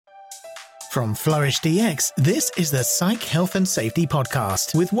From Flourish DX, this is the Psych Health and Safety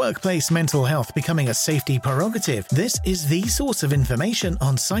Podcast. With workplace mental health becoming a safety prerogative, this is the source of information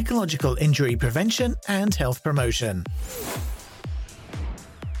on psychological injury prevention and health promotion.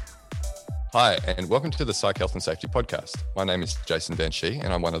 Hi, and welcome to the Psych Health and Safety Podcast. My name is Jason Van Schie,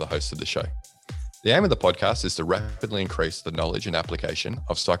 and I'm one of the hosts of the show. The aim of the podcast is to rapidly increase the knowledge and application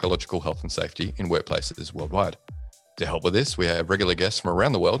of psychological health and safety in workplaces worldwide. To help with this, we have regular guests from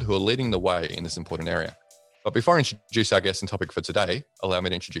around the world who are leading the way in this important area. But before I introduce our guest and topic for today, allow me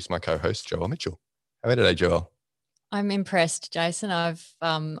to introduce my co-host, Joelle Mitchell. How are you today, Joelle? I'm impressed, Jason. I've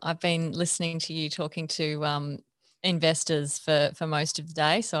been listening to you talking to investors for most of the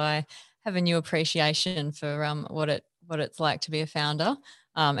day, so I have a new appreciation for what it's like to be a founder,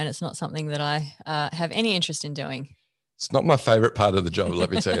 and it's not something that I have any interest in doing. It's not my favorite part of the job,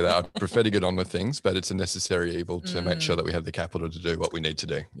 let me tell you that. I prefer to get on with things, but it's a necessary evil to make sure that we have the capital to do what we need to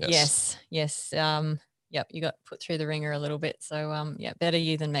do. Yes. Yep, you got put through the ringer a little bit. So, better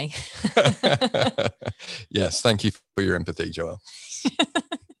you than me. Yes, thank you for your empathy, Joelle.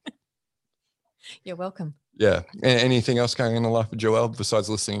 You're welcome. Yeah. Anything else going on in the life of Joelle besides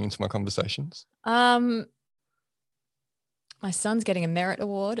listening to my conversations? My son's getting a merit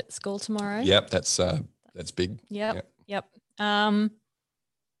award at school tomorrow. Yep, that's big. Yep.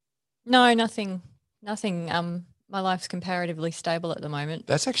 No, nothing. My life's comparatively stable at the moment.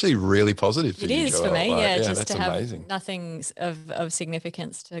 That's actually really positive for you, It is Joelle. for me, just that's to have amazing. nothing of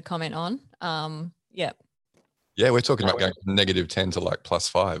significance to comment on. Yeah, we're talking about going from -10 to like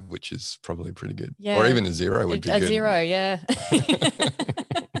 +5, which is probably pretty good. Yeah. Or even a 0 would be good. A 0, yeah.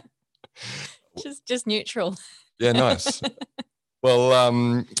 just neutral. Yeah, nice.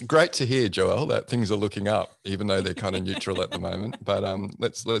 Well, great to hear, Joelle, that things are looking up, even though they're kind of neutral at the moment. But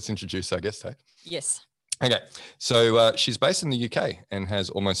let's introduce our guest, hey? Yes. Okay, so she's based in the UK and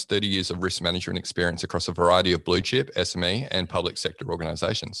has almost 30 years of risk management experience across a variety of blue chip, SME and public sector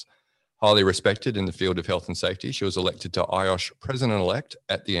organisations. Highly respected in the field of health and safety, she was elected to IOSH President-elect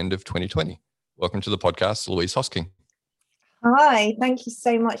at the end of 2020. Welcome to the podcast, Louise Hosking. Hi, thank you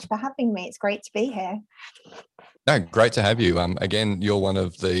so much for having me. It's great to be here. No, great to have you. Again, you're one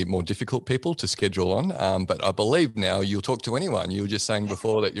of the more difficult people to schedule on, but I believe now you'll talk to anyone. You were just saying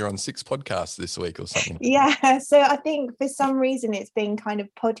before that you're on 6 podcasts this week or something. Yeah, so I think for some reason it's been kind of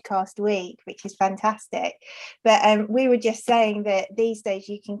podcast week, which is fantastic. But we were just saying that these days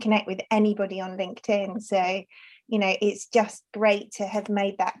you can connect with anybody on LinkedIn. So, it's just great to have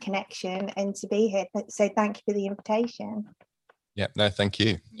made that connection and to be here. So thank you for the invitation. Yeah, no, thank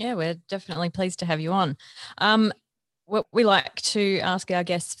you. Yeah, we're definitely pleased to have you on. What we like to ask our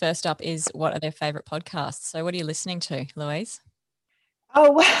guests first up is what are their favourite podcasts? So what are you listening to, Louise?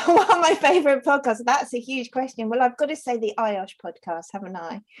 Oh, well, what are my favourite podcasts? That's a huge question. Well, I've got to say the IOSH podcast, haven't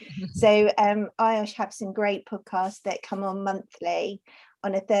I? So IOSH have some great podcasts that come on monthly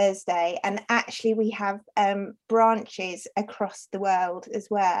on a Thursday, and actually we have branches across the world as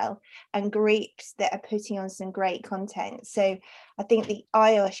well, and groups that are putting on some great content. So I think the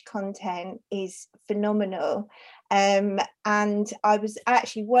IOSH content is phenomenal, and I was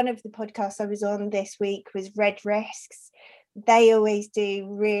actually, one of the podcasts I was on this week was Red Risks. They always do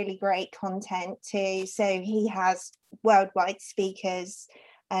really great content too, so he has worldwide speakers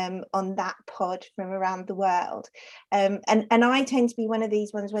on that pod from around the world, and I tend to be one of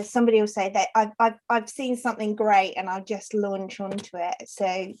these ones where somebody will say that I've seen something great and I'll just launch onto it.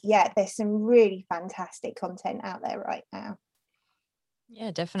 So yeah, there's some really fantastic content out there right now.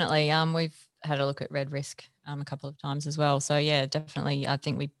 Yeah, definitely. We've had a look at Red Risk a couple of times as well. So yeah, definitely. I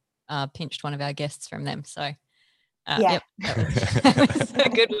think we pinched one of our guests from them. So. Yep, that was a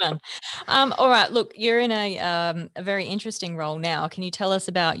good one. All right, look, you're in a very interesting role now. Can you tell us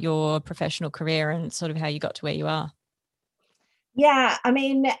about your professional career and sort of how you got to where you are? Yeah, I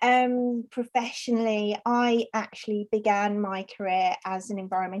mean, professionally, I actually began my career as an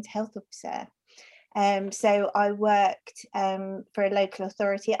environmental health officer. So I worked for a local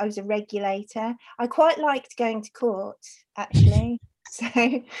authority. I was a regulator. I quite liked going to court, actually. So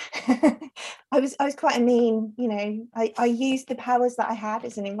I was quite a mean, I used the powers that I had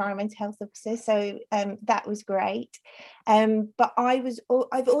as an environmental health officer. So that was great. But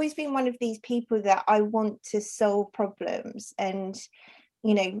I've always been one of these people that I want to solve problems and,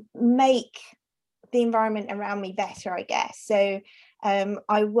 make the environment around me better, I guess. So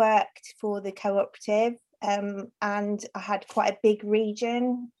I worked for the cooperative, and I had quite a big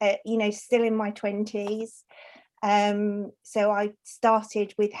region, still in my 20s. So I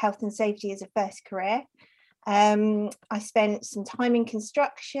started with health and safety as a first career. I spent some time in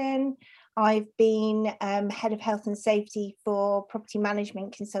construction. I've been head of health and safety for property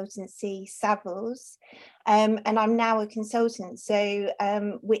management consultancy Savills, and I'm now a consultant, so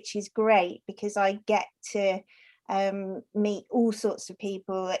which is great because I get to meet all sorts of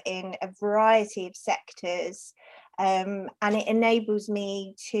people in a variety of sectors, and it enables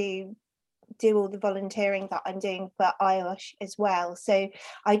me to do all the volunteering that I'm doing for IOSH as well. So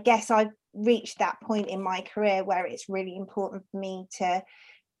I guess I've reached that point in my career where it's really important for me to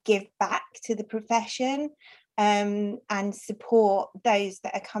give back to the profession, and support those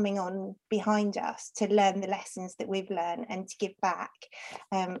that are coming on behind us to learn the lessons that we've learned and to give back.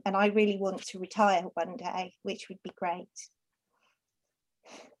 And I really want to retire one day, which would be great.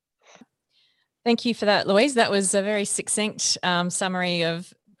 Thank you for that, Louise. That was a very succinct summary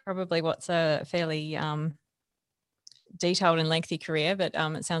of probably what's a fairly detailed and lengthy career, but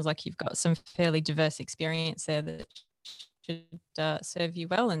it sounds like you've got some fairly diverse experience there that should serve you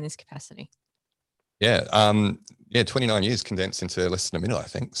well in this capacity. Yeah, 29 years condensed into less than a minute, I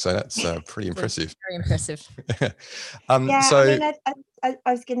think. So that's pretty impressive. Very impressive. I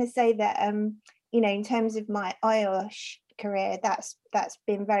was going to say that, in terms of my IOSH career, that's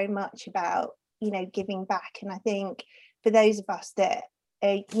been very much about, giving back. And I think for those of us that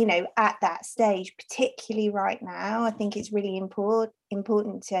at that stage, particularly right now, I think it's really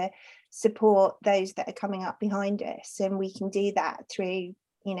important to support those that are coming up behind us, and we can do that through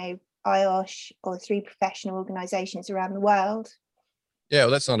IOSH or through professional organisations around the world. Yeah,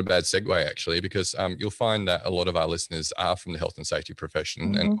 well, that's not a bad segue actually, because you'll find that a lot of our listeners are from the health and safety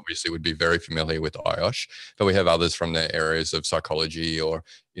profession, and obviously would be very familiar with IOSH, but we have others from the areas of psychology or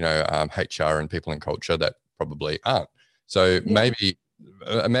HR and people and culture that probably aren't. So maybe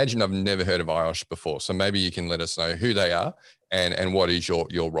imagine I've never heard of IOSH before, so maybe you can let us know who they are and what is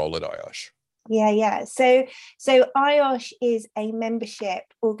your role at IOSH. Yeah. So IOSH is a membership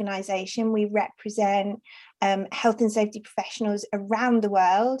organisation. We represent health and safety professionals around the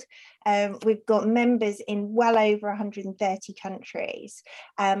world. We've got members in well over 130 countries,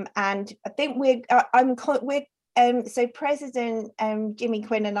 and I think so President Jimmy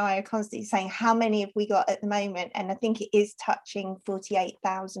Quinn and I are constantly saying, how many have we got at the moment? And I think it is touching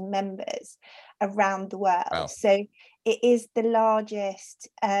 48,000 members around the world. Wow. So it is the largest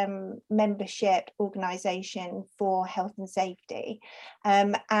membership organisation for health and safety.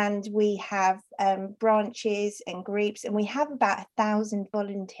 And we have branches and groups, and we have about 1,000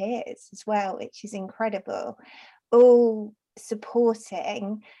 volunteers as well, which is incredible, all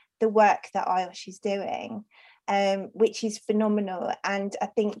supporting the work that IOSH is doing. Which is phenomenal. And I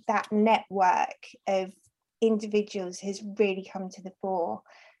think that network of individuals has really come to the fore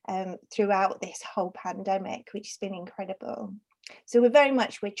throughout this whole pandemic, which has been incredible. So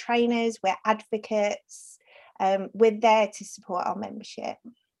we're trainers, we're advocates, we're there to support our membership.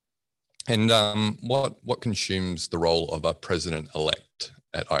 And what consumes the role of a president-elect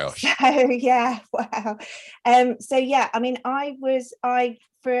at IOSH?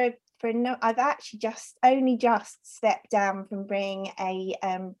 I've actually only just stepped down from being a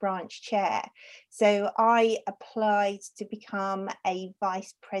branch chair. So I applied to become a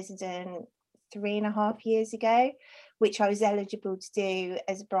vice president 3.5 years ago, which I was eligible to do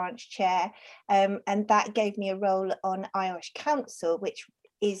as a branch chair. And that gave me a role on IOSH Council, which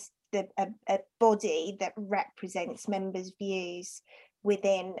is a body that represents members' views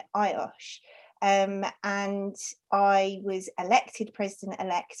within IOSH. And I was elected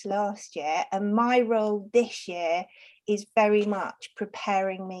president-elect last year, and my role this year is very much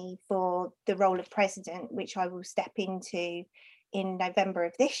preparing me for the role of president, which I will step into in November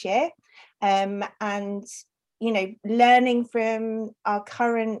of this year, and learning from our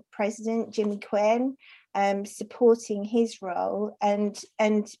current president, Jimmy Quinn, supporting his role and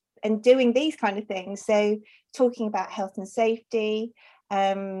doing these kind of things. So talking about health and safety.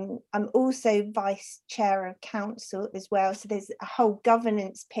 I'm also vice chair of council as well. So there's a whole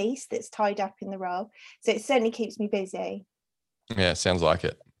governance piece that's tied up in the role. So it certainly keeps me busy. Yeah, sounds like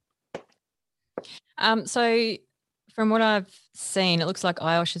it. So from what I've seen, it looks like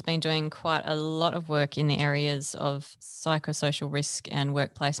IOSH has been doing quite a lot of work in the areas of psychosocial risk and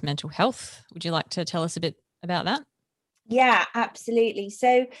workplace mental health. Would you like to tell us a bit about that? Yeah, absolutely.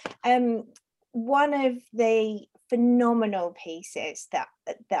 So one of the phenomenal pieces that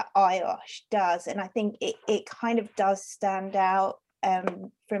IOSH does, and I think it kind of does stand out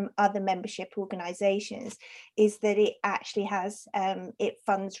from other membership organisations, is that it actually has it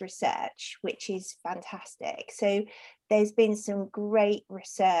funds research, which is fantastic. So there's been some great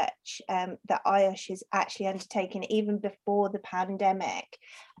research that IOSH has actually undertaken even before the pandemic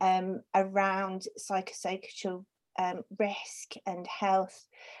around psychosocial risk and health,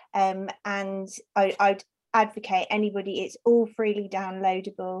 and I'd advocate anybody, it's all freely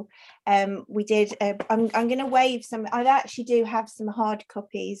downloadable. We did I'm going to wave some, I actually do have some hard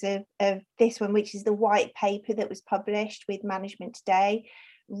copies of this one, which is the white paper that was published with Management Today,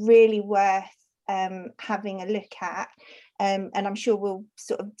 really worth having a look at, and I'm sure we'll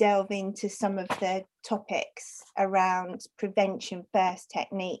sort of delve into some of the topics around prevention first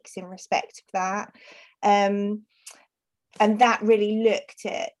techniques in respect of that, and that really looked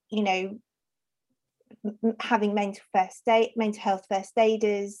at, you know, having mental health first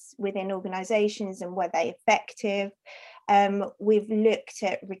aiders within organisations and were they effective. We've looked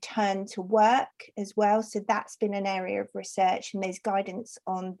at return to work as well, so that's been an area of research, and there's guidance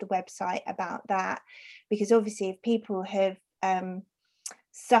on the website about that, because obviously if people have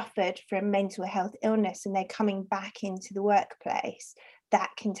suffered from mental health illness and they're coming back into the workplace, that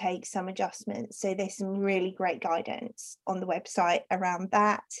can take some adjustments. So there's some really great guidance on the website around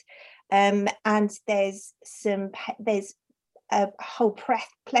that. And there's a whole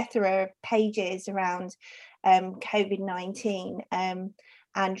plethora of pages around COVID-19 and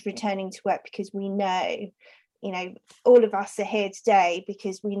returning to work, because we know, you know, all of us are here today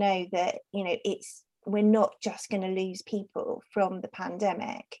because we know that, you know, we're not just going to lose people from the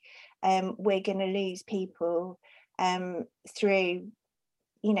pandemic. We're going to lose people through,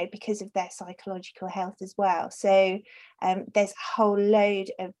 you know, because of their psychological health as well. So there's a whole load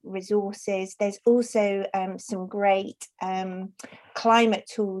of resources. There's also some great climate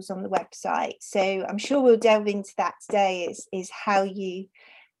tools on the website. So I'm sure we'll delve into that today, is how you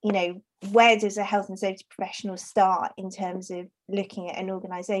know, where does a health and safety professional start in terms of looking at an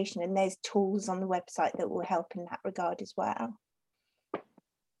organisation? And there's tools on the website that will help in that regard as well.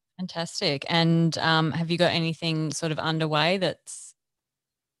 Fantastic. And have you got anything sort of underway that's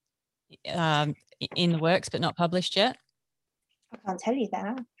in the works but not published yet? I can't tell you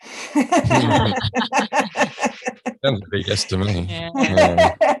that. Sounds a big yes to me.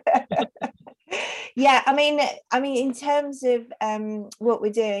 Yeah, I mean, in terms of what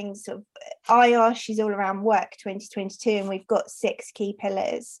we're doing, sort of IOSH is all around work 2022, and we've got 6 key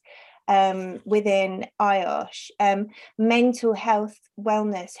pillars within IOSH. Mental health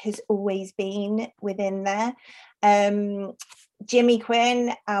wellness has always been within there. Jimmy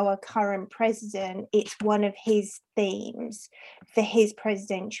Quinn, our current president, it's one of his themes for his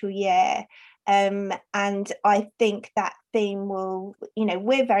presidential year. And I think that theme will, you know,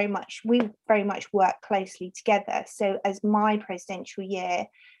 we very much work closely together. So as my presidential year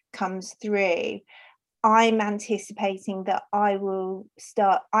comes through, I'm anticipating that I will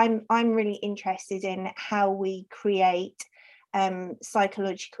start, I'm really interested in how we create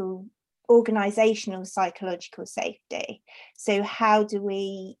organizational psychological safety. So how do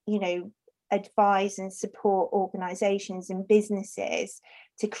we, you know, advise and support organizations and businesses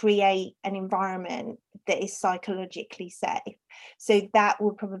to create an environment that is psychologically safe? So that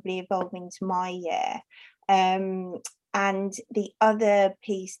will probably evolve into my year. And the other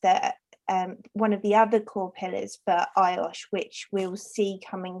piece that one of the other core pillars for IOSH, which we'll see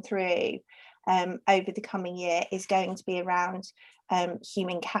coming through over the coming year, is going to be around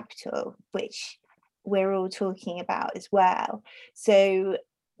human capital, which we're all talking about as well. So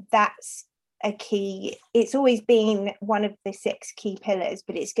that's a key, it's always been one of the 6 key pillars,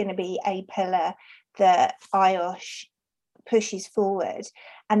 but it's going to be a pillar that IOSH pushes forward.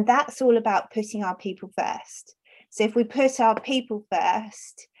 And that's all about putting our people first. So if we put our people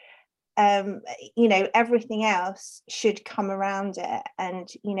first, you know, everything else should come around it, and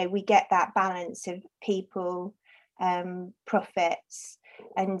you know, we get that balance of people, profits,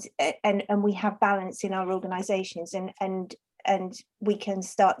 and we have balance in our organizations, and we can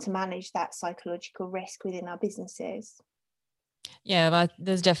start to manage that psychological risk within our businesses. Yeah, but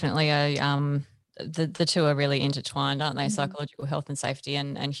there's definitely a the two are really intertwined, aren't they? Mm-hmm. Psychological health and safety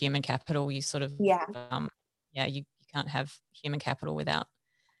and human capital. You sort of you can't have human capital without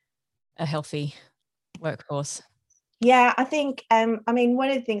a healthy workforce. Yeah, I think I mean, one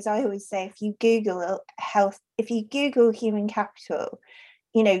of the things I always say, if you Google human capital,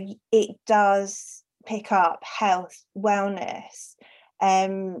 you know, it does pick up health, wellness,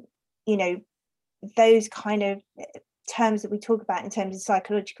 you know, those kind of terms that we talk about in terms of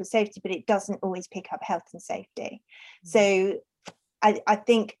psychological safety, but it doesn't always pick up health and safety. Mm-hmm. So I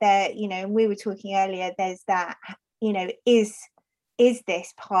think that, you know, we were talking earlier, there's that, you know, is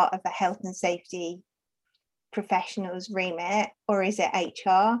this part of a health and safety professional's remit, or is it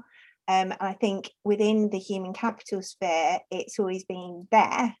HR? And I think within the human capital sphere, it's always been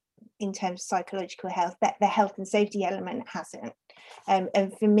there in terms of psychological health, that the health and safety element hasn't. And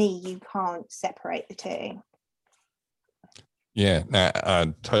for me, you can't separate the two. Yeah, no,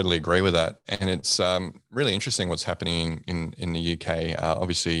 I totally agree with that. And it's really interesting what's happening in the UK.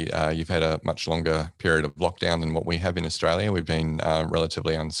 Obviously, you've had a much longer period of lockdown than what we have in Australia. We've been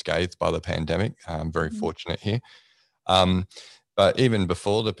relatively unscathed by the pandemic. I'm very fortunate here. Um, but even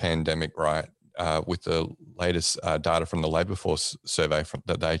before the pandemic, right, with the latest data from the labour force survey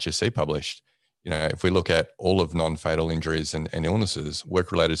that the HSC published, if we look at all of non-fatal injuries and illnesses,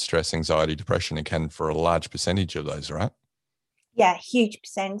 work-related stress, anxiety, depression account for a large percentage of those, right? Yeah, huge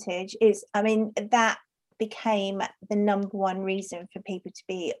percentage is, I mean, that became the number one reason for people to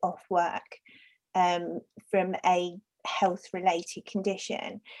be off work from a health related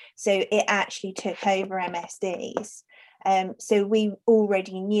condition. So it actually took over MSDs. So we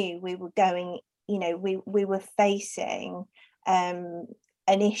already knew we were going, we were facing an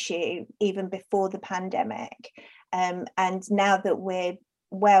issue even before the pandemic. And now that we're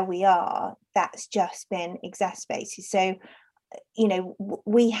where we are, that's just been exacerbated. So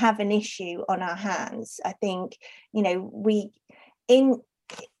we have an issue on our hands. I think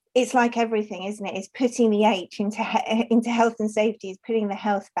it's like everything, isn't it? It's putting the H into health and safety, is putting the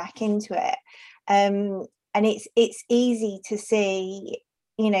health back into it. And it's easy to see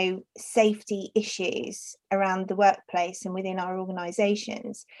safety issues around the workplace and within our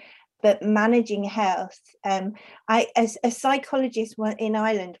organizations, but managing health, as a psychologist in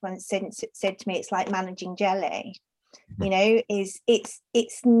Ireland once said to me, it's like managing jelly.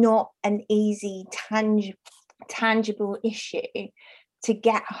 It's not an easy tangible issue to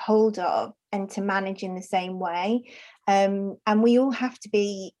get hold of and to manage in the same way, and we all have to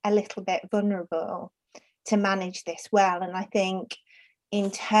be a little bit vulnerable to manage this well. And I think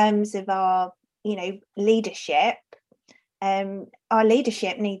in terms of our leadership, our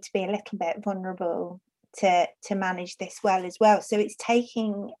leadership needs to be a little bit vulnerable to manage this well. So it's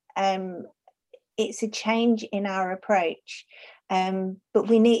taking it's a change in our approach, but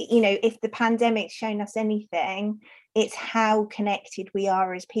we need, if the pandemic's shown us anything, it's how connected we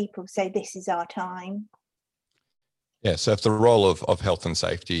are as people. So this is our time. Yeah, so if the role of health and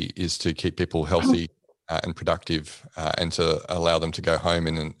safety is to keep people healthy and productive, and to allow them to go home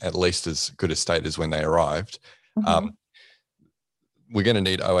in at least as good a state as when they arrived, we're going to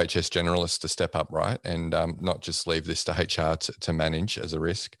need OHS generalists to step up, right? And not just leave this to HR to manage as a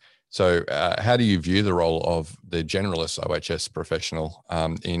risk. So how do you view the role of the generalist OHS professional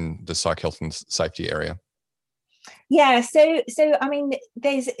in the psych health and safety area? Yeah, so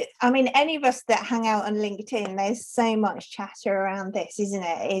any of us that hang out on LinkedIn, there's so much chatter around this, isn't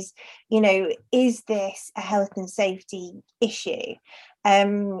it? Is this a health and safety issue?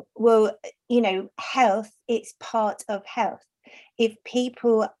 Well, health, it's part of health. If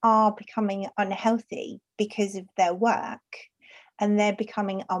people are becoming unhealthy because of their work, and they're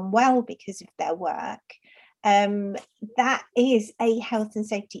becoming unwell because of their work, that is a health and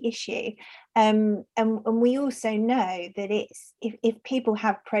safety issue. And we also know that if people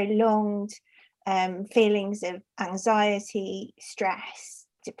have prolonged feelings of anxiety, stress,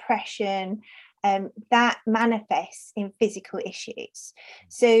 depression, that manifests in physical issues.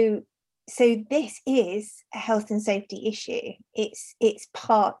 So this is a health and safety issue. It's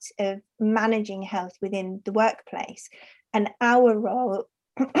part of managing health within the workplace. And our role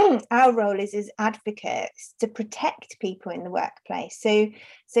is as advocates to protect people in the workplace. So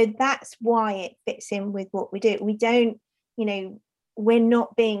that's why it fits in with what we do. We don't, we're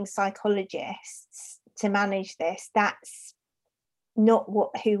not being psychologists to manage this. That's not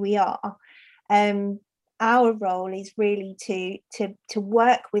who we are. Our role is really to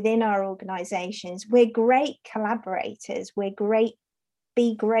work within our organizations. We're great collaborators.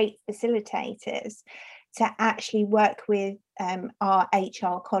 Be great facilitators, to actually work with our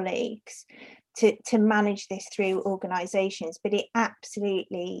HR colleagues to manage this through organizations. But it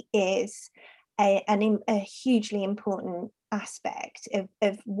absolutely is a hugely important aspect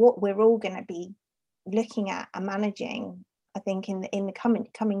of what we're all going to be looking at and managing, I think, in the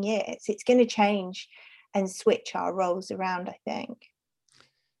coming years. It's going to change and switch our roles around, I think.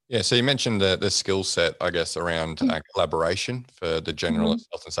 Yeah, so you mentioned the skill set, I guess, around collaboration for the generalist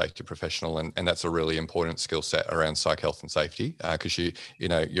health and safety professional, and that's a really important skill set around psych health and safety, because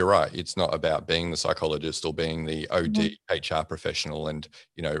you're right, it's not about being the psychologist or being the OD HR professional and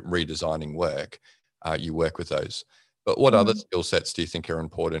redesigning work. You work with those. But what other skill sets do you think are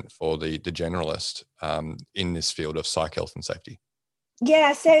important for the generalist in this field of psych health and safety?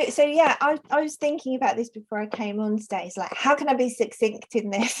 Yeah, so yeah, I was thinking about this before I came on stage, like, how can I be succinct in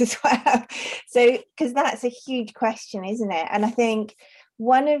this as well? So, because that's a huge question, isn't it? And I think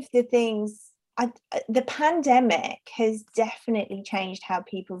one of the things, the pandemic has definitely changed how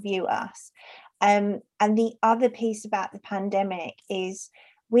people view us. And the other piece about the pandemic is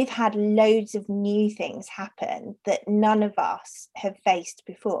we've had loads of new things happen that none of us have faced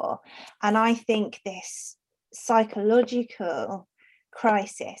before. And I think this psychological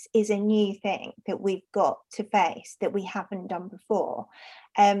crisis is a new thing that we've got to face that we haven't done before.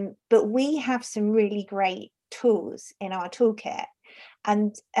 But we have some really great tools in our toolkit.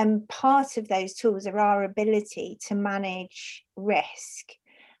 And part of those tools are our ability to manage risk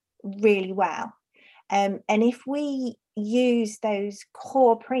really well. And if we use those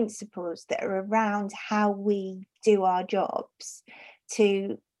core principles that are around how we do our jobs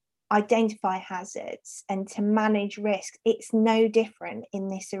to identify hazards and to manage risk, it's no different in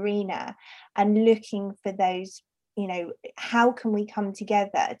this arena. And looking for those, how can we come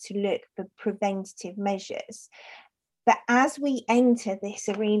together to look for preventative measures? But as we enter this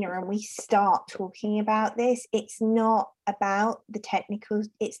arena and we start talking about this, it's not about the technical,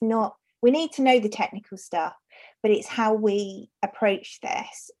 we need to know the technical stuff, but it's how we approach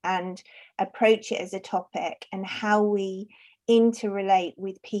this and approach it as a topic, and how we interrelate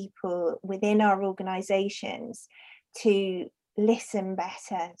with people within our organizations to listen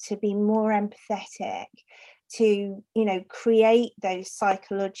better, to be more empathetic, to, create those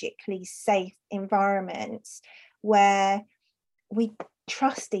psychologically safe environments where we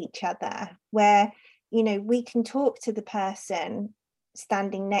trust each other, where, we can talk to the person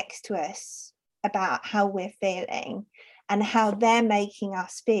standing next to us about how we're feeling and how they're making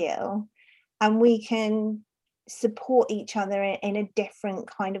us feel, and we can support each other in a different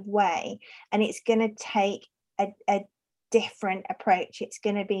kind of way. And it's going to take a different approach. It's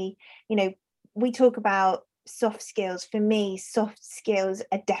going to be, we talk about soft skills. For me, soft skills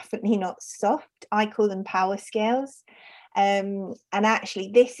are definitely not soft. I call them power skills. And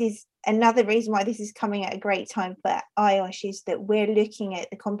actually, this is another reason why this is coming at a great time for IOSH, is that we're looking at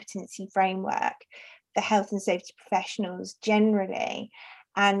the competency framework for health and safety professionals generally.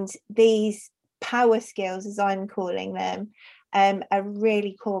 And these power skills, as I'm calling them, a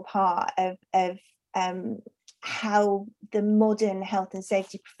really core part of how the modern health and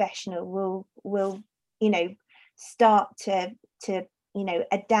safety professional will start to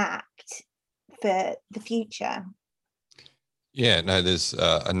adapt for the future. Yeah, no, there's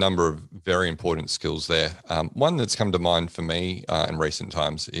a number of very important skills there. One that's come to mind for me in recent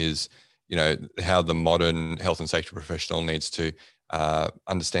times is, how the modern health and safety professional needs to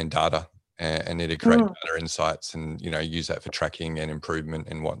understand data and need to create data insights and, use that for tracking and improvement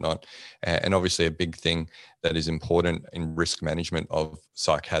and whatnot. And obviously a big thing that is important in risk management of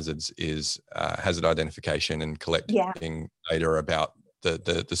psych hazards is hazard identification and collecting data about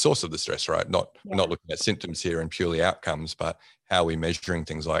the source of the stress, right? We're not looking at symptoms here and purely outcomes, but how are we measuring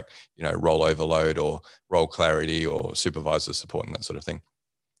things like, role overload or role clarity or supervisor support and that sort of thing.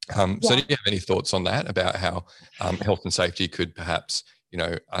 So do you have any thoughts on that, about how health and safety could perhaps,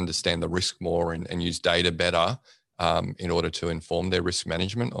 understand the risk more and use data better in order to inform their risk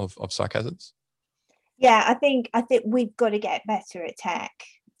management of psych hazards? Yeah, I think we've got to get better at tech.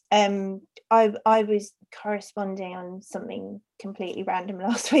 I was corresponding on something completely random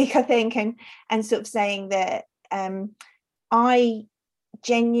last week, I think, and sort of saying that I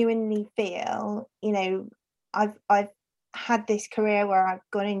genuinely feel, I've had this career where I've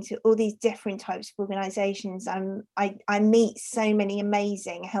gone into all these different types of organizations. I meet so many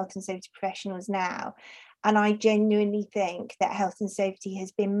amazing health and safety professionals now, and I genuinely think that health and safety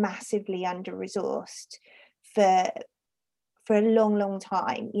has been massively under-resourced for a long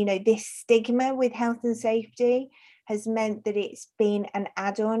time. This stigma with health and safety has meant that it's been an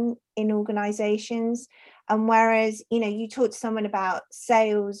add-on in organizations. And whereas, you talk to someone about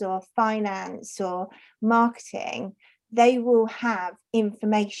sales or finance or marketing, they will have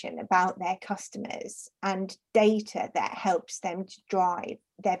information about their customers and data that helps them to drive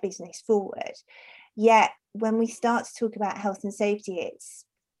their business forward. Yet when we start to talk about health and safety,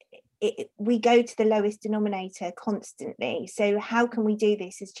 we go to the lowest denominator constantly. So how can we do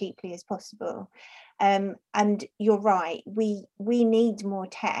this as cheaply as possible? And you're right, we need more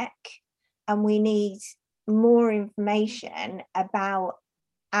tech, and we need more information about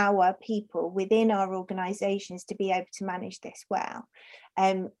our people within our organizations to be able to manage this well.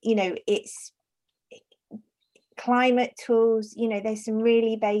 It's climate tools, there's some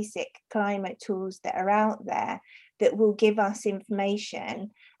really basic climate tools that are out there that will give us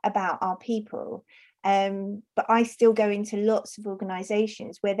information about our people. But I still go into lots of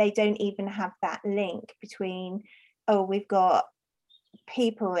organizations where they don't even have that link between, we've got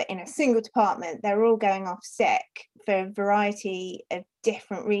people in a single department, they're all going off sick for a variety of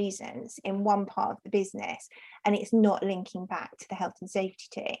different reasons in one part of the business, and it's not linking back to the health and safety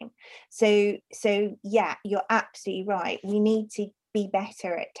team. So yeah, you're absolutely right. We need to be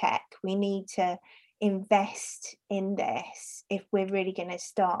better at tech. We need to invest in this if we're really going to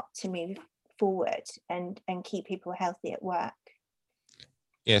start to move forward and keep people healthy at work.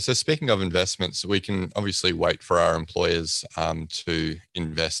 Yeah, so speaking of investments, we can obviously wait for our employers to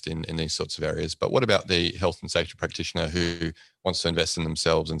invest in these sorts of areas. But what about the health and safety practitioner who wants to invest in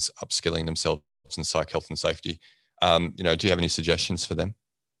themselves and upskilling themselves in psych health and safety? Do you have any suggestions for them?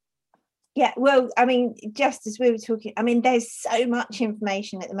 Yeah, well, I mean, just as we were talking, I mean, there's so much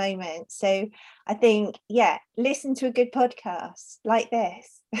information at the moment. So I think, yeah, listen to a good podcast like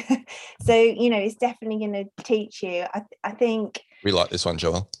this. So, it's definitely going to teach you. I think we like this one,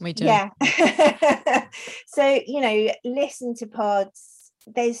 Joelle. We do. Yeah. So, listen to pods.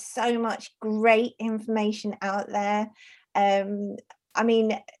 There's so much great information out there. I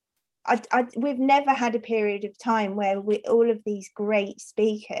mean, we've never had a period of time where all of these great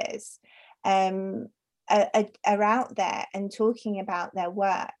speakers are out there and talking about their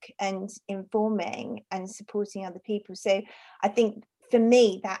work and informing and supporting other people. So I think for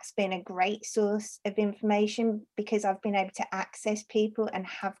me, that's been a great source of information because I've been able to access people and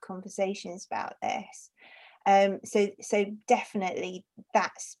have conversations about this. So definitely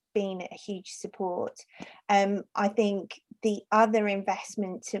that's been a huge support. I think the other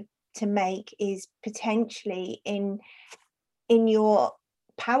investment to make is potentially in your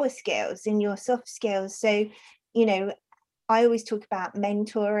power skills, in your soft skills. So, I always talk about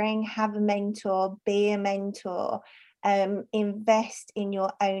mentoring, have a mentor, be a mentor, invest in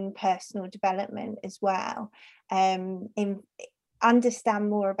your own personal development as well. Understand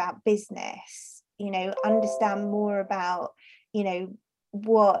more about business, understand more about,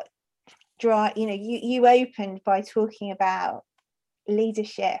 what drive, you opened by talking about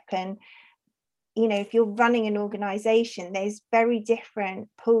leadership, and if you're running an organization, there's very different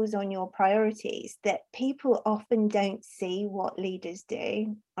pulls on your priorities that people often don't see what leaders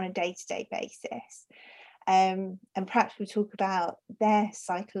do on a day-to-day basis. And perhaps we'll talk about their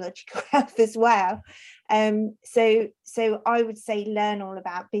psychological health as well. So I would say learn all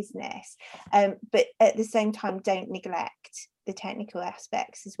about business, but at the same time, don't neglect the technical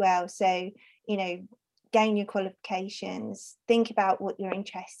aspects as well. So, gain your qualifications, think about what you're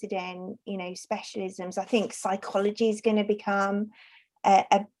interested in, specialisms. I think psychology is going to become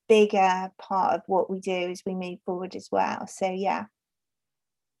a bigger part of what we do as we move forward as well. So, yeah.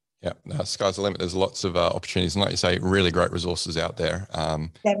 Yeah, no, sky's the limit. There's lots of opportunities. And like you say, really great resources out there.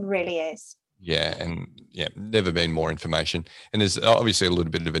 There really is. Yeah, and never been more information. And there's obviously a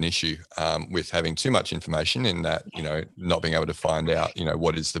little bit of an issue with having too much information in that, not being able to find out,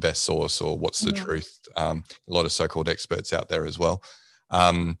 what is the best source or what's the truth. A lot of so-called experts out there as well.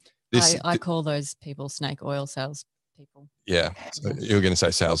 I call those people snake oil sales people. Yeah, so you were going to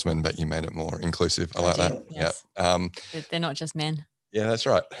say salesmen, but you made it more inclusive. I like that. Yes. Yeah. They're not just men. Yeah, that's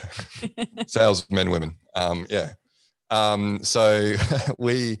right. Salesmen, women. So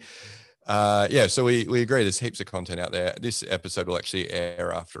we agree there's heaps of content out there. This episode will actually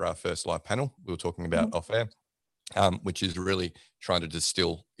air after our first live panel we were talking about off air, which is really trying to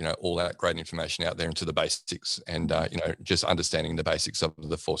distill, all that great information out there into the basics and, just understanding the basics of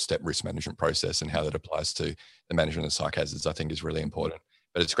the 4-step risk management process and how that applies to the management of psych hazards, I think is really important.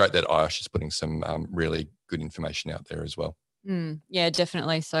 But it's great that IOSH is putting some really good information out there as well. Yeah,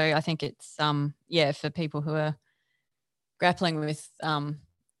 definitely. So I think it's, for people who are grappling with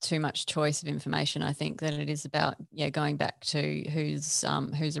too much choice of information, I think that it is about, going back to who's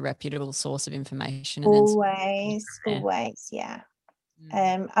a reputable source of information. And always, yeah.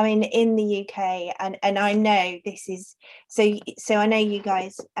 I mean, in the UK, and I know this is, so I know you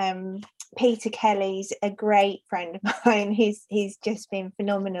guys, Peter Kelly's a great friend of mine. He's just been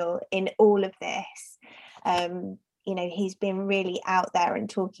phenomenal in all of this. He's been really out there and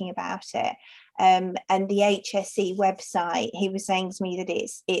talking about it. And the HSE website, he was saying to me that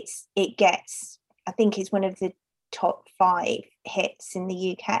it gets, I think it's one of the top 5 hits in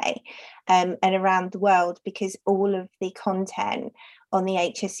the UK and around the world, because all of the content on the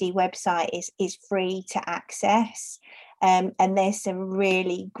HSE website is free to access. And there's some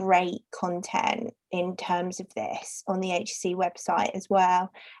really great content in terms of this on the HSE website as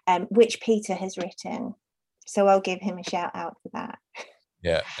well, which Peter has written. So I'll give him a shout out for that.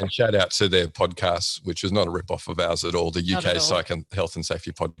 Yeah, and shout out to their podcast, which is not a rip-off of ours at all, the UK Psych and Health and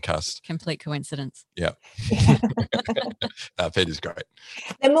Safety podcast. Complete coincidence. Yeah. Peter's great.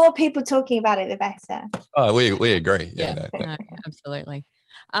 The more people talking about it, the better. Oh, we agree. Yeah, no, absolutely.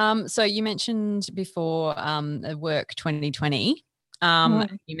 So you mentioned before Work 2020.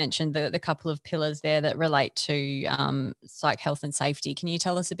 You mentioned the couple of pillars there that relate to psych health and safety. Can you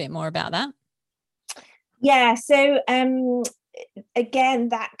tell us a bit more about that? Yeah, so again,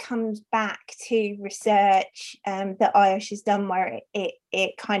 that comes back to research that IOSH has done, where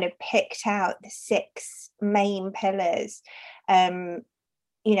it kind of picked out the 6 main pillars.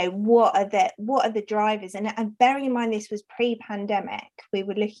 What are the drivers? And bearing in mind, this was pre-pandemic, we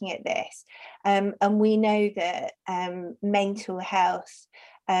were looking at this, and we know that mental health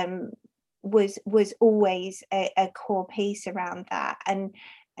was always a core piece around that, and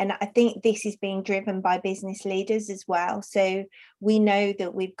I think this is being driven by business leaders as well. So we know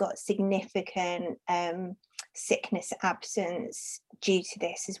that we've got significant sickness absence due to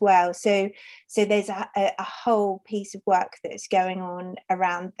this as well. So there's a whole piece of work that's going on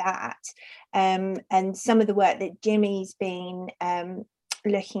around that. And some of the work that Jimmy's been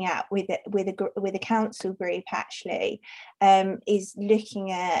looking at with a council group actually is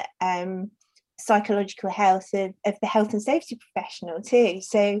looking at psychological health of the health and safety professional too.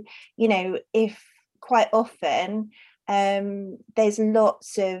 So, if quite often there's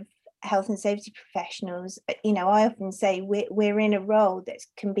lots of health and safety professionals, I often say we're in a role that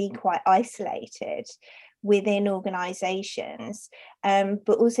can be quite isolated within organizations,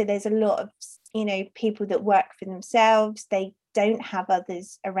 but also there's a lot of people that work for themselves. They don't have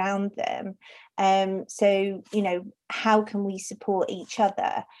others around them, so how can we support each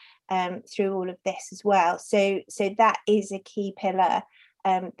other through all of this as well? So that is a key pillar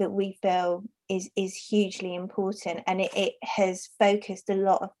that we feel is hugely important, and it has focused a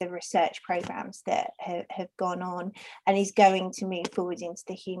lot of the research programs that have gone on, and is going to move forward into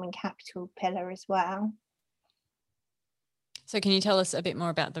the human capital pillar as well. So can you tell us a bit more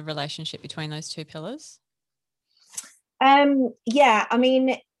about the relationship between those 2 pillars? Yeah, I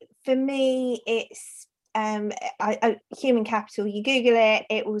mean, for me, it's human capital. You Google it,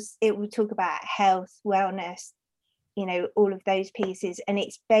 it will talk about health, wellness, all of those pieces, and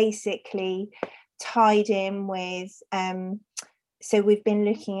it's basically tied in with so we've been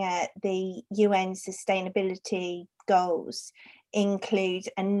looking at the UN sustainability goals include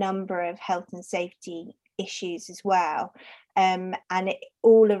a number of health and safety issues as well, and it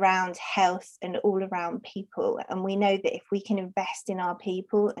all around health and all around people. And we know that if we can invest in our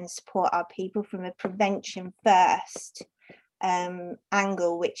people and support our people from a prevention first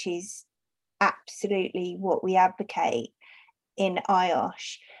angle, which is absolutely what we advocate in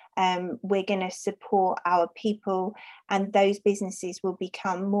IOSH, we're going to support our people, and those businesses will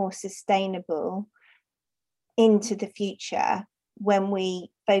become more sustainable into the future when we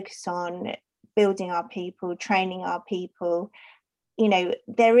focus on building our people, training our people.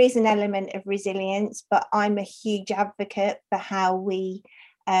 There is an element of resilience, but I'm a huge advocate for how we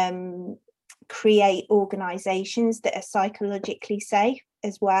create organizations that are psychologically safe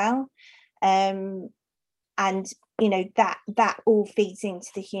as well. And that all feeds into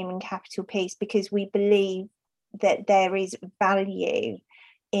the human capital piece, because we believe that there is value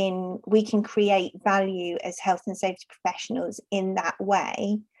we can create value as health and safety professionals in that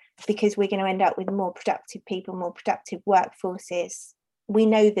way, because we're going to end up with more productive people, more productive workforces. We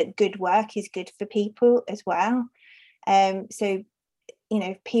know that good work is good for people as well. So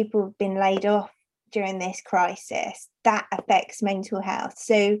if people have been laid off during this crisis, that affects mental health.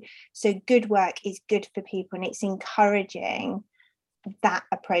 So good work is good for people, and it's encouraging that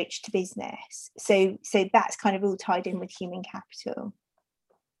approach to business. So that's kind of all tied in with human capital.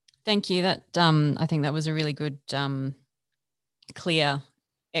 Thank you. That I think that was a really good, clear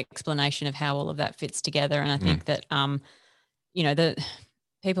explanation of how all of that fits together. And I think that the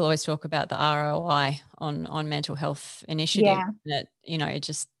people always talk about the ROI on mental health initiative. Yeah. That it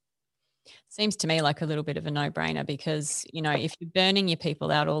just seems to me like a little bit of a no-brainer, because if you're burning your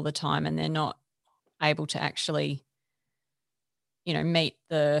people out all the time and they're not able to actually meet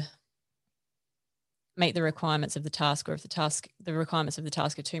the requirements of the task, or if the requirements of the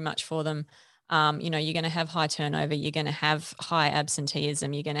task are too much for them, you're going to have high turnover, you're going to have high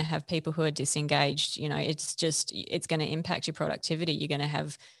absenteeism, you're going to have people who are disengaged. It's going to impact your productivity. You're going to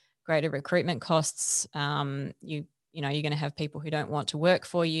have greater recruitment costs. You're going to have people who don't want to work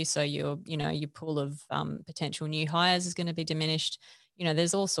for you, so your pool of potential new hires is going to be diminished.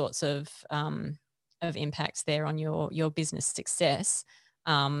 There's all sorts of impacts there on your business success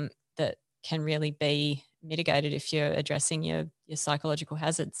that can really be mitigated if you're addressing your psychological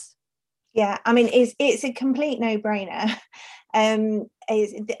hazards. Yeah, I mean, it's a complete no-brainer.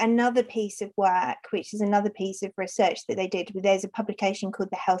 Is another piece of work, which is another piece of research that they did. There's a publication called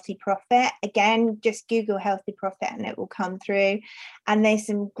The Healthy Profit. Again, just Google Healthy Profit and it will come through. And there's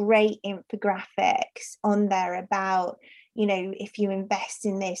some great infographics on there about, you know, if you invest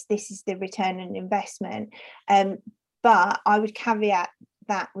in this, this is the return on investment. But I would caveat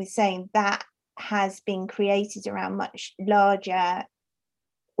that with saying that has been created around much larger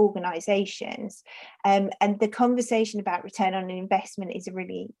organizations, and the conversation about return on investment is a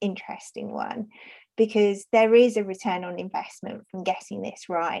really interesting one, because there is a return on investment from getting this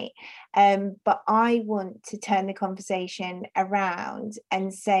right, but I want to turn the conversation around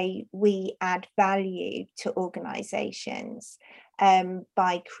and say we add value to organizations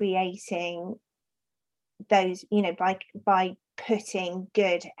by creating those, you know, by putting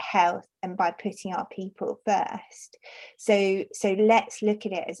good health and by putting our people first. So let's look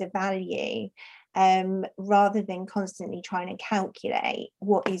at it as a value, rather than constantly trying to calculate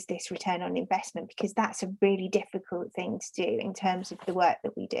what is this return on investment, because that's a really difficult thing to do in terms of the work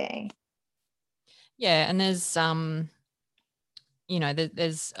that we do. Yeah, and there's you know,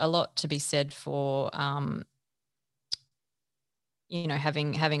 there's a lot to be said for you know,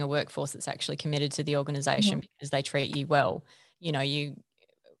 having a workforce that's actually committed to the organization, mm-hmm. because they treat you well. You know,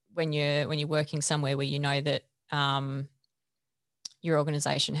 when you're working somewhere where you know that your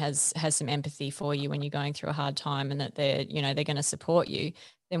organization has some empathy for you when you're going through a hard time, and that they're going to support you,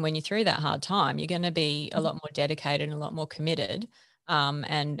 then when you're through that hard time, you're going to be a lot more dedicated and a lot more committed,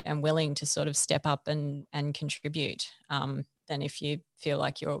 and willing to sort of step up and contribute, than if you feel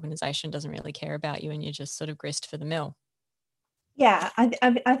like your organization doesn't really care about you and you're just sort of grist for the mill. Yeah,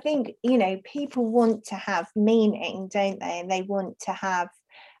 I think, you know, people want to have meaning, don't they? And they want to have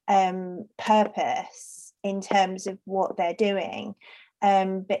purpose in terms of what they're doing.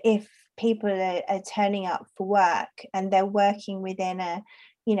 But if people are turning up for work and they're working within a,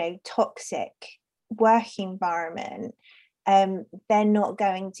 you know, toxic work environment, they're not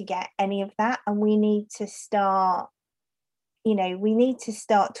going to get any of that. And we need to start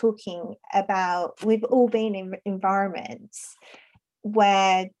talking about, we've all been in environments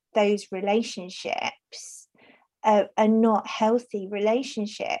where those relationships are not healthy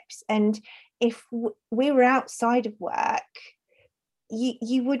relationships. And if we were outside of work,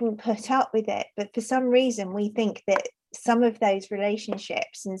 you wouldn't put up with it. But for some reason, we think that some of those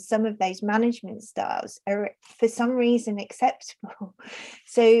relationships and some of those management styles are for some reason acceptable.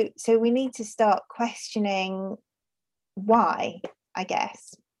 So we need to start questioning why, I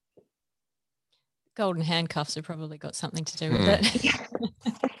guess. Golden handcuffs have probably got something to do with it.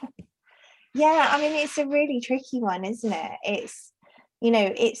 Yeah, I mean, it's a really tricky one, isn't it? It's, you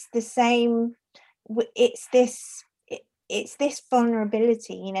know, it's the same, it's this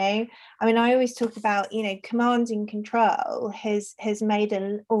vulnerability, you know. I mean, I always talk about, you know, command and control has made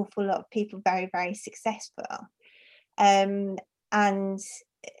an awful lot of people very, very successful. And,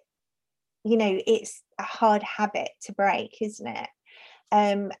 you know, it's a hard habit to break, isn't it?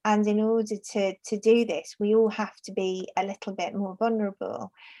 And in order to do this, we all have to be a little bit more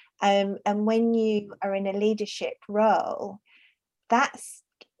vulnerable. And when you are in a leadership role, that's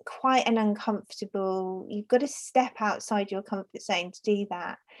quite an uncomfortable, you've got to step outside your comfort zone to do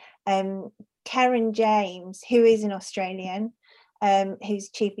that. Karen James, who is an Australian, who's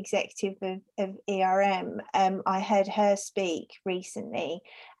chief executive of ERM, I heard her speak recently,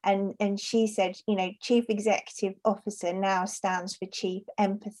 and she said, you know, chief executive officer now stands for chief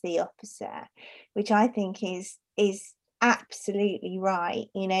empathy officer, which I think is absolutely right.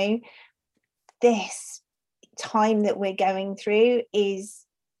 You know, this time that we're going through is,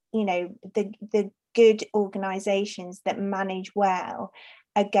 you know, the good organizations that manage well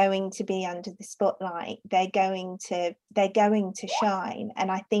are going to be under the spotlight. They're going to shine.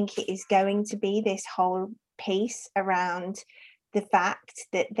 And I think it is going to be this whole piece around the fact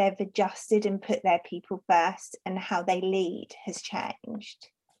that they've adjusted and put their people first, and how they lead has changed.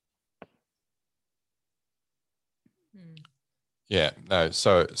 Yeah, no,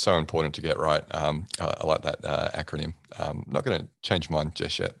 so important to get right. I like that acronym. I'm not going to change mine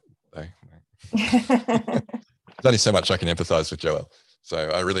just yet, though. There's only so much I can empathize with Joelle. So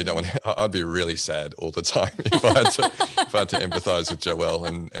I really don't want to, I'd be really sad all the time if I had to empathize with Joelle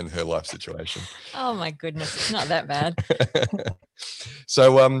and her life situation. Oh my goodness, it's not that bad.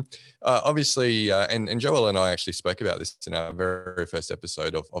 So obviously, and Joelle and I actually spoke about this in our very first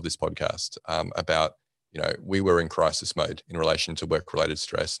episode of this podcast, about, you know, we were in crisis mode in relation to work-related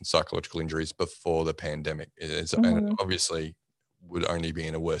stress and psychological injuries before the pandemic. And obviously would only be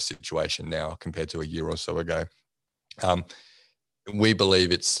in a worse situation now compared to a year or so ago. We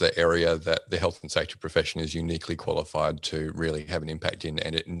believe it's the area that the health and safety profession is uniquely qualified to really have an impact in,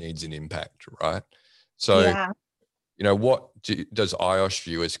 and it needs an impact, right? So, you know, what does IOSH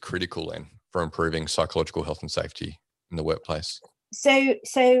view as critical then for improving psychological health and safety in the workplace? So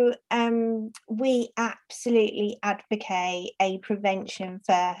we absolutely advocate a prevention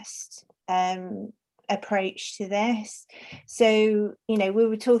first approach to this. So, you know, we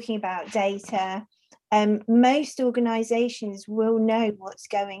were talking about data. Most organizations will know what's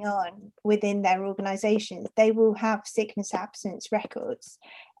going on within their organizations. They will have sickness absence records.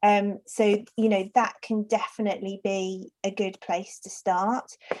 So, you know, that can definitely be a good place to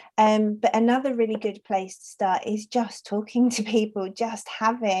start. But another really good place to start is just talking to people, just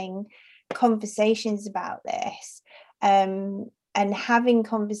having conversations about this, and having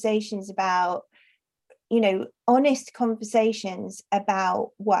conversations about, you know, honest conversations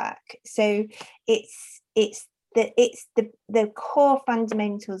about work. So it's the core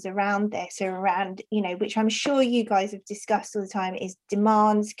fundamentals around this are around, you know, which I'm sure you guys have discussed all the time, is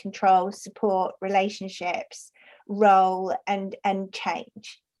demands, control, support, relationships, role, and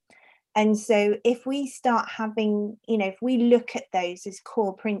change. And so if we start having, you know, if we look at those as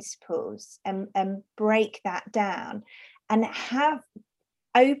core principles and break that down and have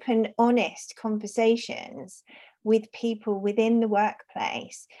open, honest conversations with people within the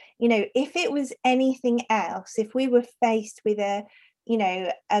workplace, you know, if it was anything else, if we were faced with a, you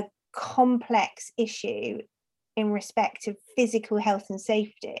know, a complex issue in respect of physical health and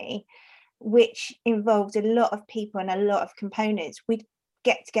safety, which involved a lot of people and a lot of components, we'd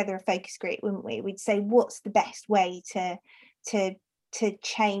get together a focus group, wouldn't we? We'd say, what's the best way to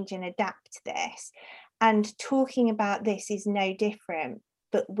change and adapt to this? And talking about this is no different,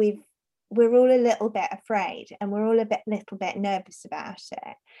 but we're all a little bit afraid, and we're all little bit nervous about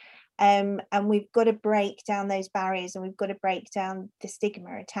it. And we've got to break down those barriers, and we've got to break down the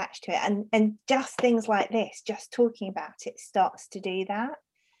stigma attached to it. And just things like this, just talking about it starts to do that.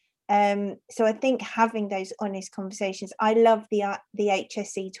 So I think having those honest conversations, I love the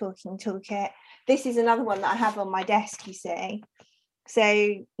HSE talking toolkit. This is another one that I have on my desk, you see. So,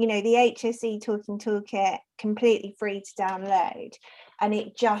 you know, the HSE talking toolkit, completely free to download, and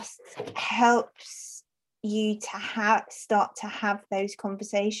it just helps you to start to have those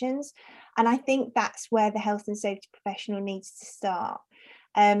conversations. And I think that's where the health and safety professional needs to start.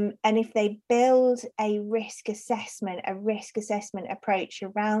 And if they build a risk assessment approach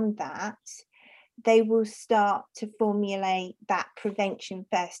around that, they will start to formulate that prevention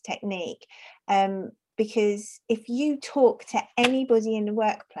first technique. Because if you talk to anybody in the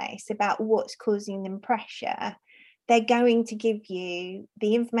workplace about what's causing them pressure, they're going to give you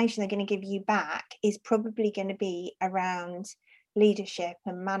the information. They're going to give you back is probably going to be around leadership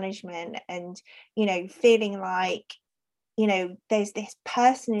and management, and, you know, feeling like, you know, there's this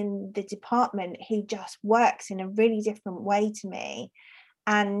person in the department who just works in a really different way to me,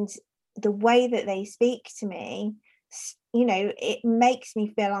 and the way that they speak to me, you know, it makes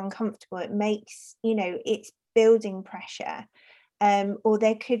me feel uncomfortable. It makes, you know, it's building pressure. Or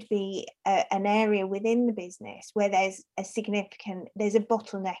there could be an area within the business where there's a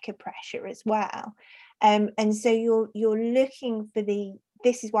bottleneck of pressure as well. And so you're looking for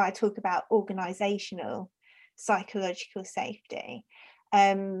this is why I talk about organizational psychological safety.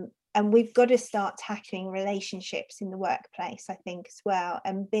 And we've got to start tackling relationships in the workplace, I think, as well,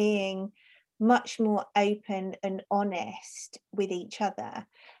 and being much more open and honest with each other,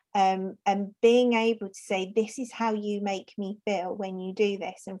 and being able to say, this is how you make me feel when you do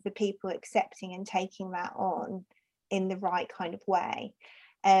this, and for people accepting and taking that on in the right kind of way.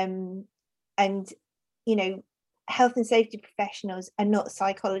 And, you know, health and safety professionals are not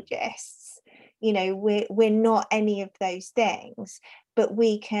psychologists. You know, we're not any of those things, but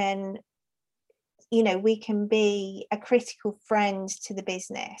we can, you know, we can be a critical friend to the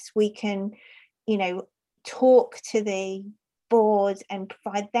business. We can, you know, talk to the board and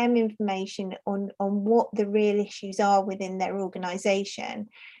provide them information on what the real issues are within their organization,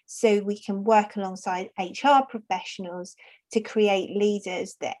 so we can work alongside HR professionals to create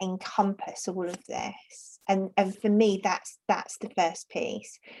leaders that encompass all of this. And for me, that's the first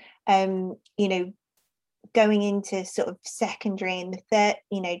piece. You know, going into sort of secondary and the third,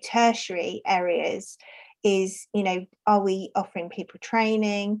 you know, tertiary areas is, you know, are we offering people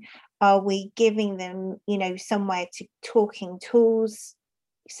training? Are we giving them, you know, somewhere to talking tools,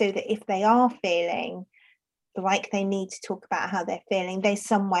 so that if they are feeling like they need to talk about how they're feeling, there's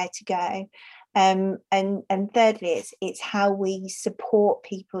somewhere to go. And thirdly, it's how we support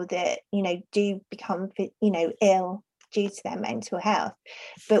people that, you know, do become, you know, ill due to their mental health.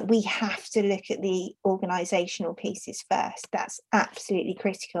 But we have to look at the organisational pieces first. That's absolutely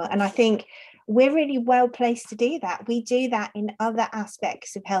critical. And I think we're really well placed to do that. We do that in other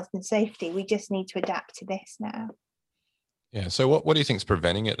aspects of health and safety. We just need to adapt to this now. Yeah. So what do you think is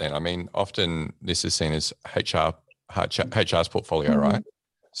preventing it then? I mean, often this is seen as HR's portfolio, right?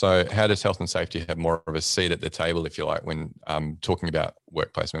 So how does health and safety have more of a seat at the table, if you like, when talking about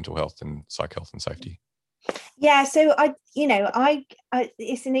workplace mental health and psych health and safety? Yeah, so I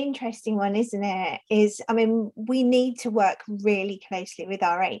it's an interesting one, isn't it? We need to work really closely with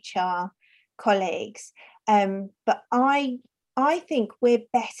our HR colleagues, but I think we're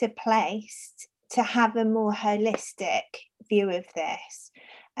better placed to have a more holistic view of this.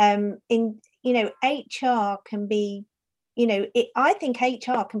 HR can be, I think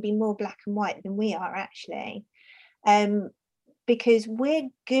HR can be more black and white than we are actually, because we're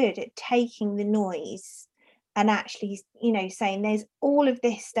good at taking the noise and actually, saying there's all of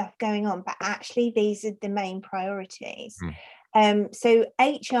this stuff going on, but actually these are the main priorities. So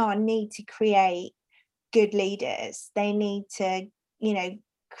HR need to create good leaders. They need to,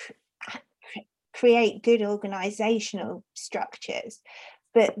 create good organizational structures,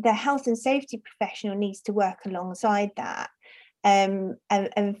 but the health and safety professional needs to work alongside that, and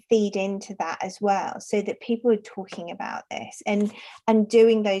feed into that as well, so that people are talking about this and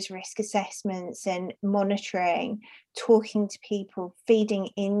doing those risk assessments and monitoring, talking to people, feeding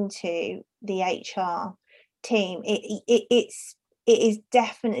into the HR team. It is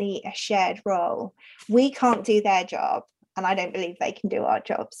definitely a shared role. We can't do their job, and I don't believe they can do our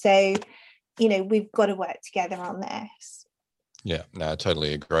job. So, we've got to work together on this. Yeah, no, I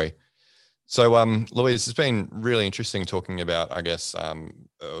totally agree. So, Louise, it's been really interesting talking about, I guess,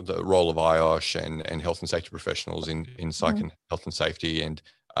 the role of IOSH and health and safety professionals in psych and health and safety. And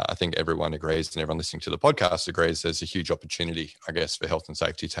I think everyone agrees, and everyone listening to the podcast agrees, there's a huge opportunity, I guess, for health and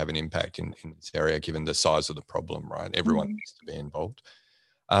safety to have an impact in this area, given the size of the problem, right? Everyone needs to be involved.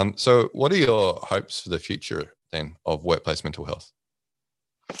 So what are your hopes for the future then of workplace mental health?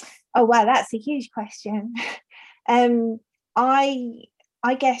 Oh, wow, that's a huge question.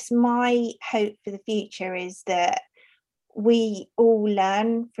 I guess my hope for the future is that we all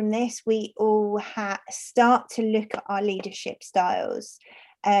learn from this. We all start to look at our leadership styles.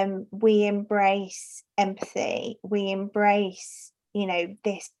 We embrace empathy. We embrace,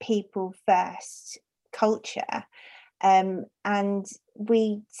 this people first culture. And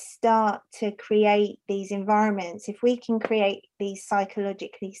we start to create these environments. If we can create these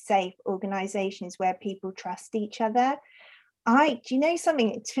psychologically safe organizations where people trust each other, do you know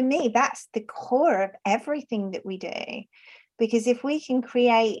something? For me, that's the core of everything that we do. Because if we can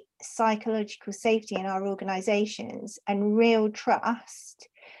create psychological safety in our organizations and real trust,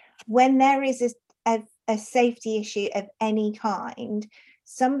 when there is a safety issue of any kind,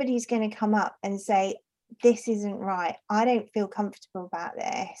 somebody's going to come up and say, this isn't right. I don't feel comfortable about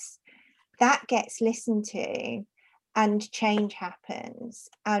this. That gets listened to and change happens.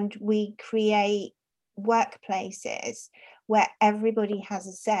 And we create workplaces where everybody has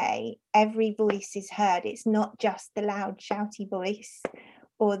a say, every voice is heard. It's not just the loud, shouty voice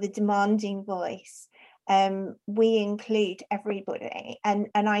or the demanding voice. We include everybody. And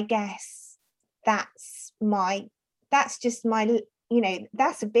I guess that's just my,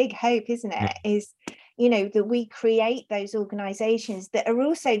 that's a big hope, isn't it? Is, that we create those organizations that are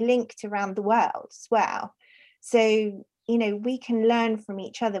also linked around the world as well. So, we can learn from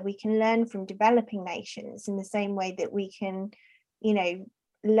each other. We can learn from developing nations in the same way that we can,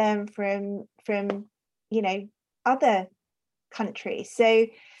 learn from other countries. So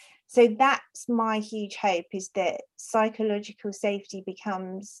that's my huge hope, is that psychological safety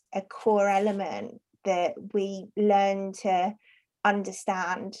becomes a core element that we learn to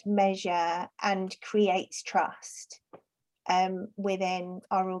understand, measure, and creates trust within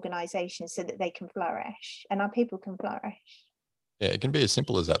our organizations, so that they can flourish and our people can flourish. Yeah, it can be as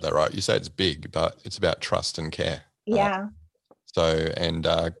simple as that, though, right? You say it's big, but it's about trust and care. Yeah.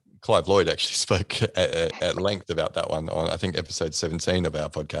 Clive Lloyd actually spoke at length about that one on, I think, episode 17 of our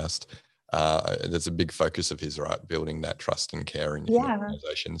podcast. There's a big focus of his, right? Building that trust and care in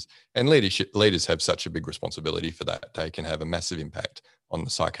organizations. And leaders have such a big responsibility for that. They can have a massive impact on the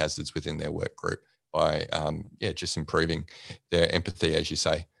psych hazards within their work group by, just improving their empathy, as you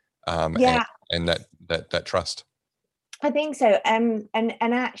say, and that trust. I think so. And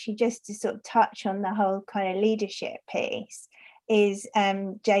actually, just to sort of touch on the whole kind of leadership piece, is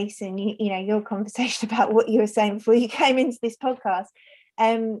Jason, your conversation about what you were saying before you came into this podcast,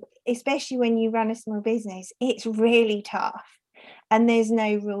 especially when you run a small business, it's really tough and there's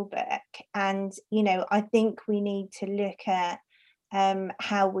no rule book. And, you know, I think we need to look at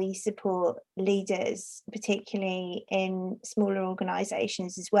how we support leaders, particularly in smaller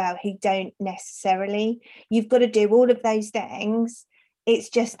organisations as well, who don't necessarily, you've got to do all of those things. It's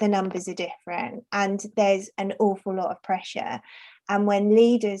just the numbers are different and there's an awful lot of pressure. And when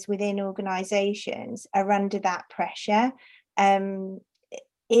leaders within organisations are under that pressure,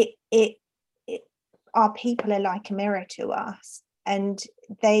 our people are like a mirror to us, and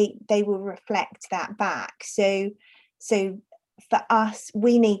they will reflect that back. So for us,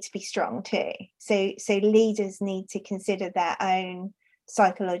 we need to be strong too. So leaders need to consider their own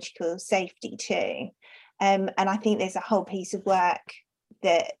psychological safety too. And I think there's a whole piece of work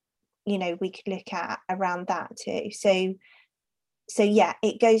that, you know, we could look at around that too. So yeah,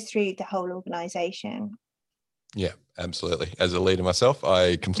 it goes through the whole organisation. Yeah, absolutely. As a leader myself,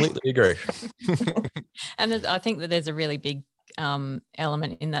 I completely agree. And I think that there's a really big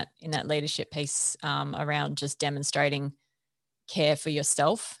element in that leadership piece around just demonstrating care for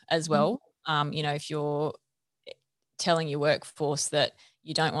yourself as well. You know, if you're telling your workforce that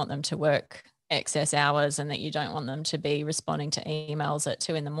you don't want them to work excess hours and that you don't want them to be responding to emails at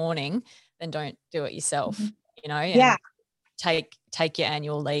 2 a.m, then don't do it yourself. You know, and take your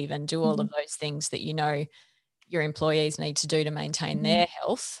annual leave and do all of those things that you know your employees need to do to maintain their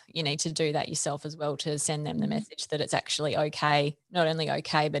health. You need to do that yourself as well, to send them the message that it's actually okay, not only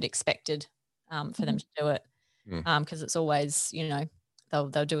okay, but expected for them to do it. Because it's always, you know, they'll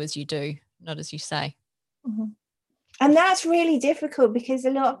do as you do, not as you say. And that's really difficult because a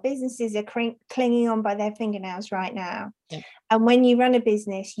lot of businesses are clinging on by their fingernails right now. And when you run a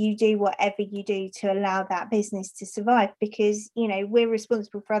business, you do whatever you do to allow that business to survive, because, you know, we're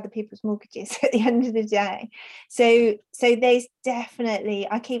responsible for other people's mortgages at the end of the day. So there's definitely,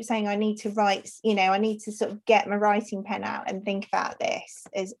 I keep saying I need to write, you know, I need to sort of get my writing pen out and think about this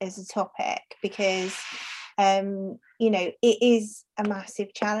as a topic, because you know, it is a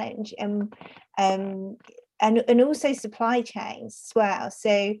massive challenge, and also supply chains as well.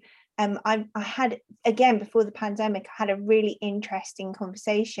 So I had, again, before the pandemic, I had a really interesting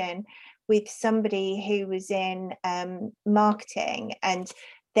conversation with somebody who was in marketing, and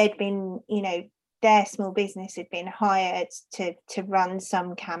they'd been, you know, their small business had been hired to run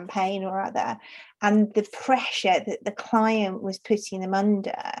some campaign or other, and the pressure that the client was putting them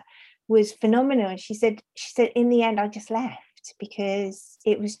under was phenomenal. And she said in the end I just left because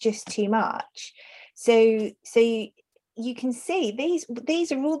it was just too much. So you can see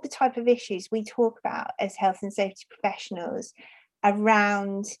these are all the type of issues we talk about as health and safety professionals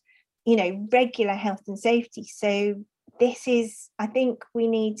around, you know, regular health and safety. So this is, I think we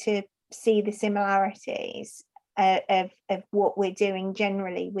need to see the similarities of what we're doing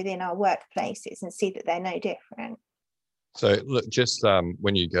generally within our workplaces and see that they're no different. So look, just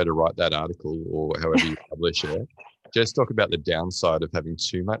when you go to write that article or however you publish it, just talk about the downside of having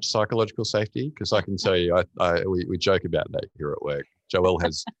too much psychological safety, because I can tell you, we joke about that here at work. Joelle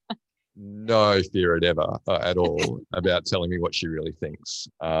has no fear at all about telling me what she really thinks.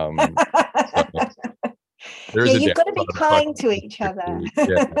 So you've got to be kind to each other.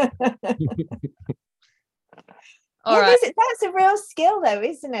 That's a real skill though,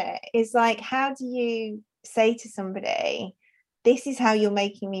 isn't it? It's like, how do you say to somebody, this is how you're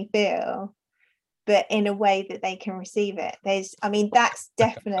making me feel, but in a way that they can receive it? That's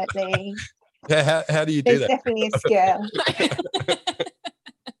definitely how do you do that? Definitely a skill.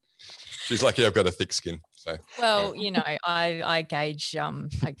 She's like, yeah, I've got a thick skin. So well, you know, I gauge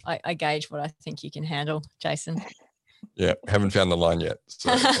I gauge what I think you can handle, Jason. Yeah, haven't found the line yet. So,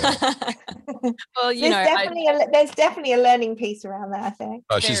 well, you know, there's definitely a learning piece around that, I think.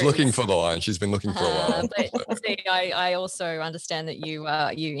 Oh, she's looking for the line. She's been looking for a while. But see, I also understand that you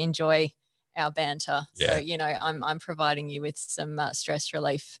enjoy our banter. Yeah. So, you know, I'm providing you with some stress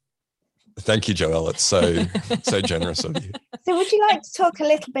relief. Thank you, Joelle. It's so generous of you. So would you like to talk a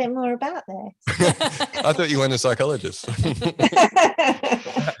little bit more about this? I thought you weren't a psychologist.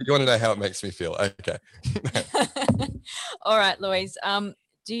 You want to know how it makes me feel? Okay. All right, Louise.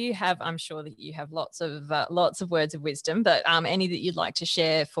 Do you have, I'm sure that you have lots of words of wisdom, but any that you'd like to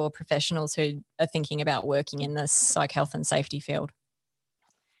share for professionals who are thinking about working in the psych health and safety field?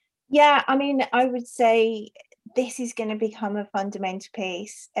 Yeah, I mean, I would say this is going to become a fundamental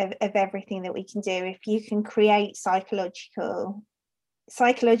piece of everything that we can do. If you can create psychologically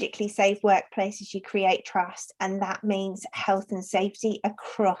safe workplaces, you create trust, and that means health and safety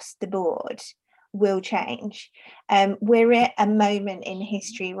across the board. will change. We're at a moment in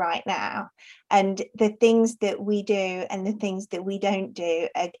history right now, and the things that we do and the things that we don't do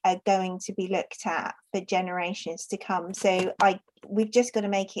are going to be looked at for generations to come. So we've just got to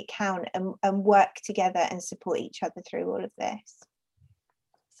make it count and work together and support each other through all of this.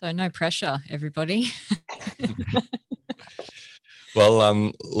 So no pressure, everybody.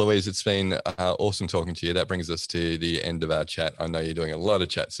 Well, Louise, it's been awesome talking to you. That brings us to the end of our chat. I know you're doing a lot of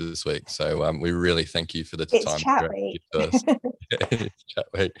chats this week, so we really thank you for the time. It's chat week. It's chat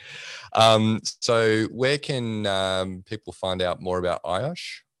week. So where can people find out more about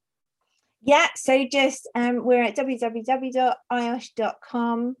IOSH? Yeah, so just we're at www.iosh.com,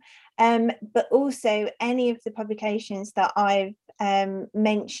 but also any of the publications that I've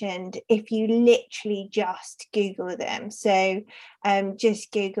mentioned, if you literally just Google them, so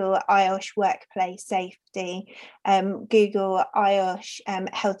just Google IOSH Workplace Safety, Google IOSH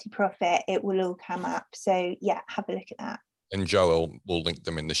Healthy Profit, it will all come up. So yeah, have a look at that. And Joel will link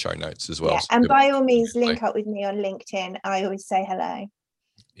them in the show notes as well. Yeah, and by all means, link up with me on LinkedIn. I always say hello.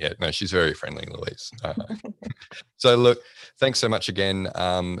 Yeah, no, she's very friendly, Louise. So look, thanks so much again.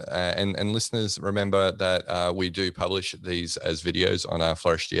 And listeners, remember that we do publish these as videos on our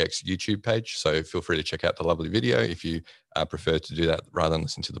Flourish DX YouTube page. So feel free to check out the lovely video if you prefer to do that rather than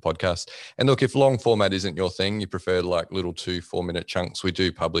listen to the podcast. And look, if long format isn't your thing, you prefer like little 2-4 minute chunks, we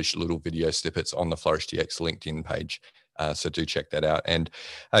do publish little video snippets on the Flourish DX LinkedIn page. So do check that out. And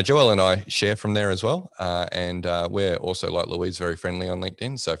Joel and I share from there as well. And we're also, like Louise, very friendly on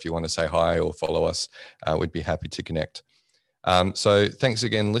LinkedIn. So if you want to say hi or follow us, we'd be happy to connect. So thanks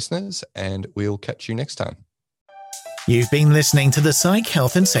again, listeners, and we'll catch you next time. You've been listening to the Psych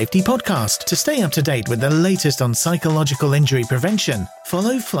Health and Safety Podcast. To stay up to date with the latest on psychological injury prevention,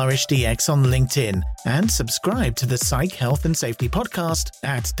 follow Flourish DX on LinkedIn and subscribe to the Psych Health and Safety Podcast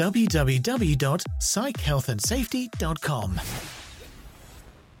at www.psychealthandsafety.com.